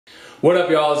What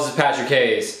up, y'all? This is Patrick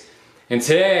Hayes, and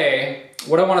today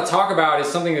what I want to talk about is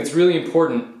something that's really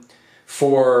important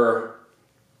for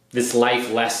this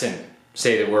life lesson,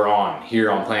 say, that we're on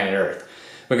here on planet Earth.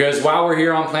 Because while we're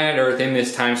here on planet Earth in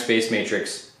this time-space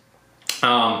matrix,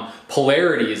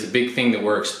 polarity is a big thing that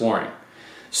we're exploring.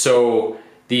 So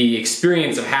the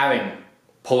experience of having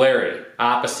polarity,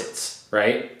 opposites,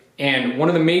 right? And one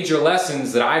of the major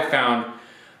lessons that I've found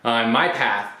on my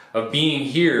path of being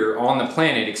here on the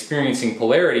planet experiencing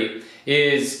polarity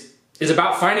is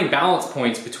about finding balance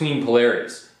points between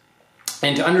polarities,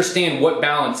 and to understand what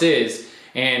balance is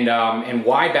and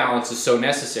why balance is so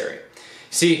necessary.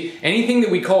 See, anything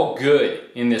that we call good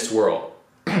in this world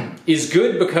is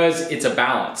good because it's a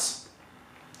balance.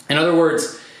 In other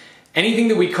words, anything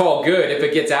that we call good, if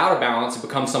it gets out of balance, it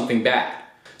becomes something bad.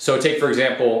 So take, for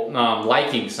example,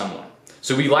 liking someone.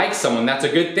 So we like someone, that's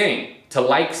a good thing, to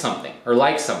like something or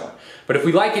like someone. But if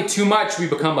we like it too much, we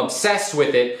become obsessed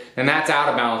with it, then that's out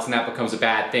of balance and that becomes a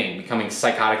bad thing, becoming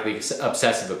psychotically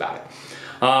obsessive about it.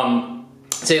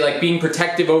 Say like being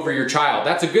protective over your child,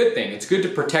 that's a good thing. It's good to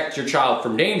protect your child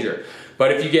from danger.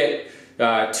 But if you get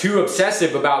too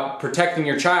obsessive about protecting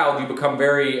your child, you become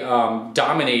very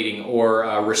dominating or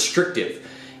restrictive.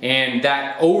 And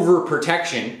that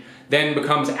overprotection then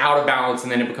becomes out of balance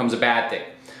and then it becomes a bad thing.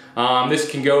 This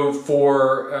can go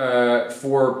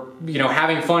for you know,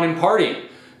 having fun and partying,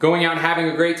 going out and having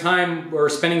a great time or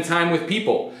spending time with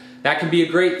people. That can be a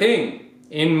great thing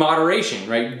in moderation,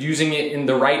 right? Using it in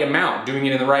the right amount, doing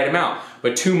it in the right amount.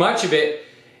 But too much of it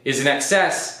is an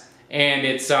excess and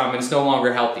it's no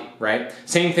longer healthy, right?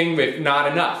 Same thing with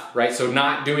not enough, right? So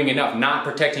not doing enough, not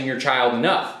protecting your child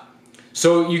enough.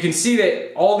 So you can see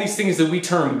that all these things that we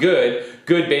term good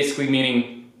basically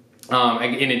meaning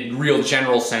in a real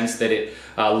general sense that it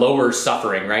lowers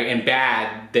suffering, right? And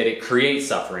bad, that it creates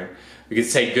suffering. We could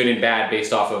say good and bad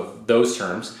based off of those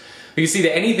terms. But you see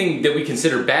that anything that we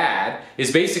consider bad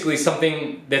is basically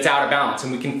something that's out of balance,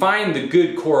 and we can find the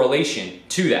good correlation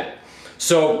to that.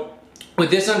 So with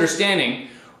this understanding,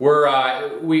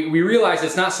 we realize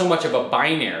it's not so much of a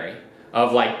binary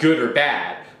of like good or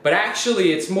bad, but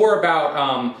actually it's more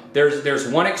about, there's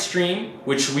one extreme,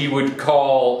 which we would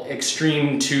call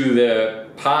extreme to the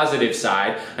positive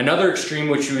side, another extreme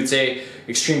which we would say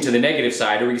extreme to the negative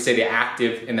side, or we could say the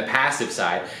active and the passive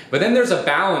side. But then there's a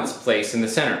balanced place in the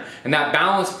center, and that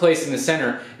balanced place in the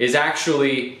center is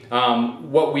actually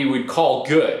what we would call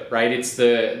good, right? It's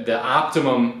the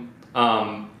optimum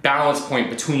balance point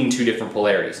between two different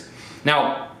polarities.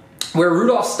 Now, where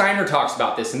Rudolf Steiner talks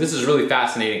about this, and this is really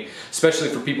fascinating, especially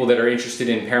for people that are interested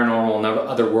in paranormal and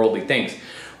otherworldly things.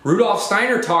 Rudolf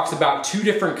Steiner talks about two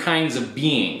different kinds of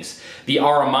beings, the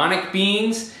Ahrimanic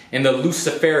beings and the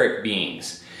Luciferic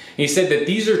beings. And he said that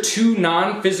these are two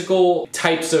non-physical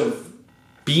types of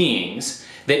beings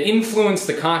that influence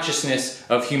the consciousness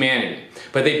of humanity.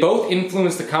 But they both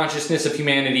influence the consciousness of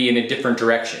humanity in a different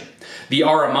direction. The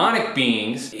Ahrimanic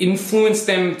beings influence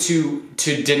them to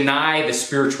deny the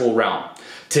spiritual realm,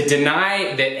 to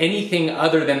deny that anything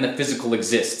other than the physical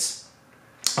exists.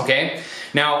 Okay?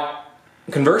 Now,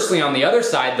 conversely, on the other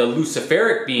side, the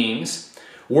Luciferic beings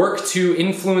work to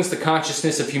influence the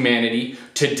consciousness of humanity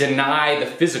to deny the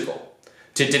physical,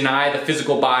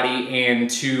 body, and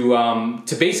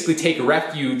to basically take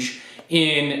refuge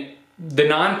in the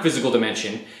non-physical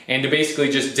dimension, and to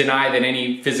basically just deny that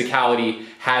any physicality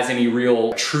has any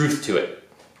real truth to it.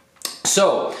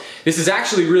 So this is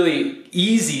actually really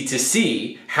easy to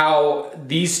see how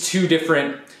these two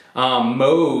different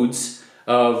modes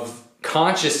of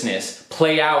consciousness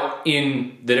play out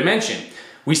in the dimension.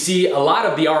 We see a lot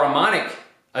of the Ahrimanic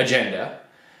agenda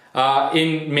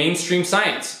in mainstream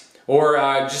science, or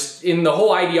just in the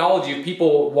whole ideology of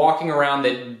people walking around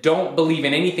that don't believe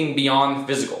in anything beyond the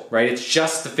physical, right? It's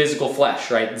just the physical flesh,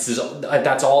 right?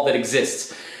 That's all that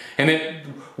exists. And then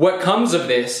what comes of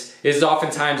this is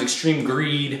oftentimes extreme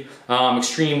greed,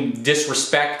 extreme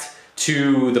disrespect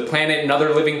to the planet and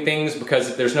other living things, because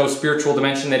if there's no spiritual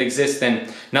dimension that exists,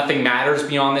 then nothing matters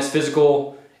beyond this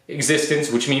physical existence,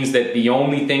 which means that the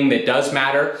only thing that does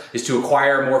matter is to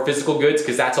acquire more physical goods,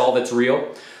 because that's all that's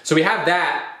real. So we have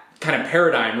that kind of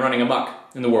paradigm running amok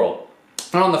in the world.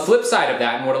 And on the flip side of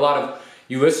that, and what a lot of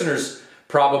you listeners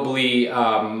probably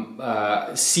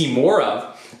see more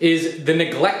of, is the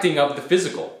neglecting of the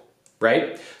physical,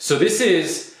 right? So this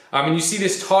is, and you see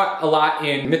this taught a lot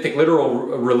in mythic literal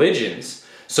religions.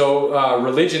 So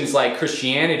religions like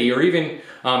Christianity, or even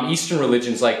Eastern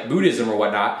religions like Buddhism or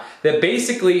whatnot, that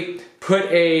basically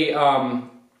put they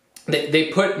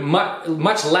put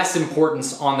much less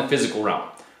importance on the physical realm.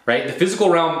 Right? The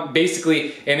physical realm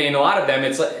basically, and in a lot of them,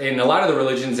 it's in a lot of the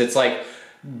religions, it's like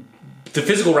the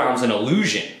physical realm's an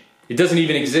illusion. It doesn't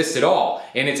even exist at all.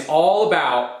 And it's all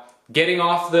about getting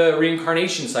off the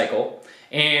reincarnation cycle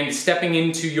and stepping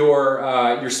into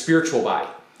your spiritual body.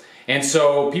 And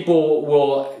so people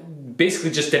will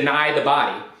basically just deny the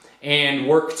body and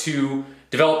work to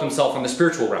develop themselves on the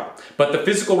spiritual realm. But the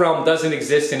physical realm doesn't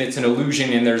exist, and it's an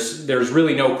illusion, and there's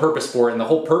really no purpose for it. And the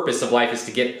whole purpose of life is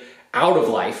to get out of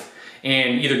life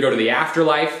and either go to the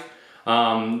afterlife,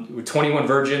 21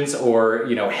 virgins, or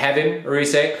heaven, or you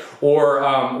say,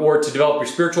 or to develop your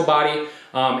spiritual body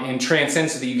and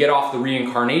transcend so that you get off the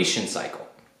reincarnation cycle.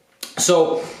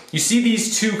 So you see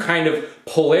these two kind of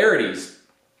polarities.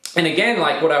 And again,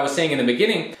 like what I was saying in the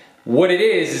beginning, what it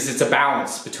is it's a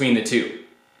balance between the two.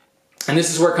 And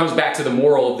this is where it comes back to the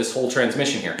moral of this whole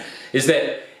transmission here, is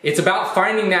that it's about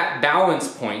finding that balance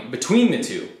point between the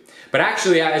two. But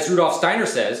actually, as Rudolf Steiner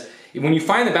says, when you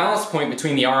find the balance point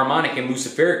between the Ahrimanic and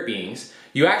Luciferic beings,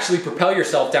 you actually propel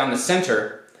yourself down the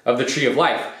center of the tree of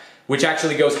life, which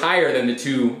actually goes higher than the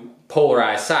two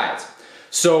polarized sides.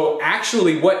 So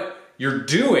actually what you're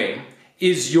doing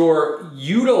is you're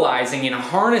utilizing and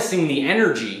harnessing the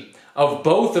energy of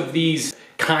both of these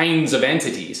kinds of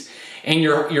entities. And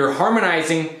you're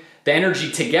harmonizing the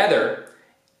energy together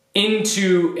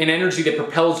into an energy that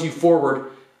propels you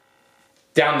forward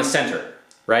down the center,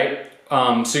 right?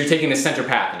 So you're taking the center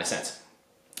path in a sense.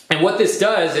 And what this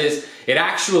does is it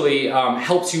actually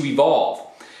helps you evolve.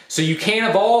 So you can't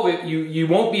evolve, you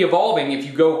won't be evolving if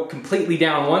you go completely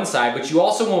down one side, but you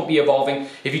also won't be evolving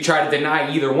if you try to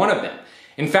deny either one of them.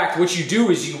 In fact, what you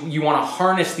do is you want to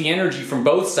harness the energy from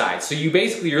both sides. So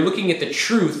you're looking at the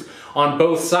truth on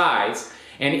both sides,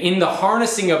 and in the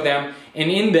harnessing of them, and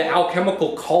in the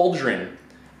alchemical cauldron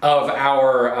of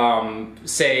our,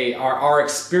 say, our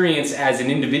experience as an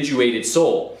individuated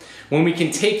soul, when we can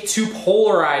take two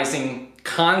polarizing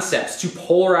concepts, two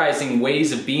polarizing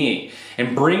ways of being,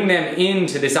 and bring them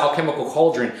into this alchemical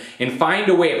cauldron and find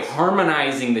a way of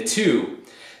harmonizing the two,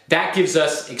 that gives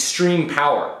us extreme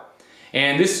power.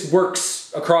 And this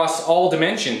works across all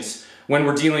dimensions when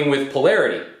we're dealing with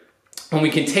polarity. When we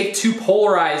can take two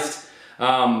polarized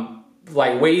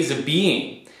ways of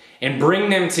being and bring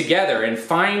them together and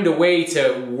find a way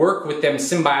to work with them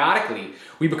symbiotically,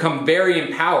 we become very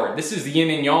empowered. This is the yin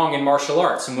and yang in martial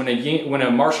arts. And when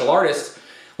a martial artist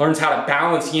learns how to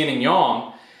balance yin and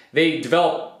yang, they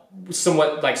develop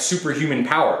somewhat like superhuman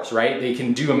powers, right? They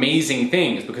can do amazing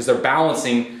things because they're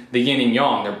balancing the yin and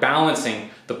yang. They're balancing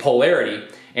the polarity,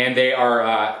 and they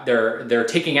are they're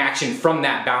taking action from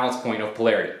that balance point of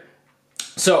polarity.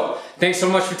 So, thanks so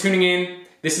much for tuning in.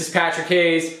 This is Patrick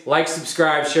Hayes. Like,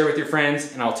 subscribe, share with your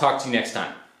friends, and I'll talk to you next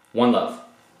time. One love.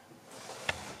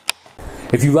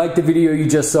 If you liked the video you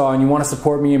just saw and you want to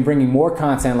support me in bringing more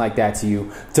content like that to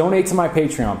you, donate to my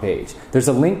Patreon page. There's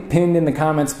a link pinned in the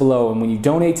comments below, and when you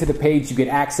donate to the page, you get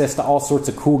access to all sorts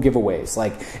of cool giveaways,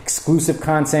 like exclusive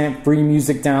content, free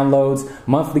music downloads,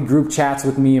 monthly group chats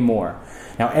with me, and more.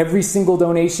 Now, every single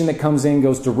donation that comes in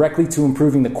goes directly to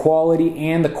improving the quality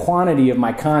and the quantity of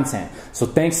my content. So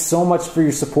thanks so much for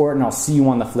your support, and I'll see you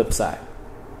on the flip side.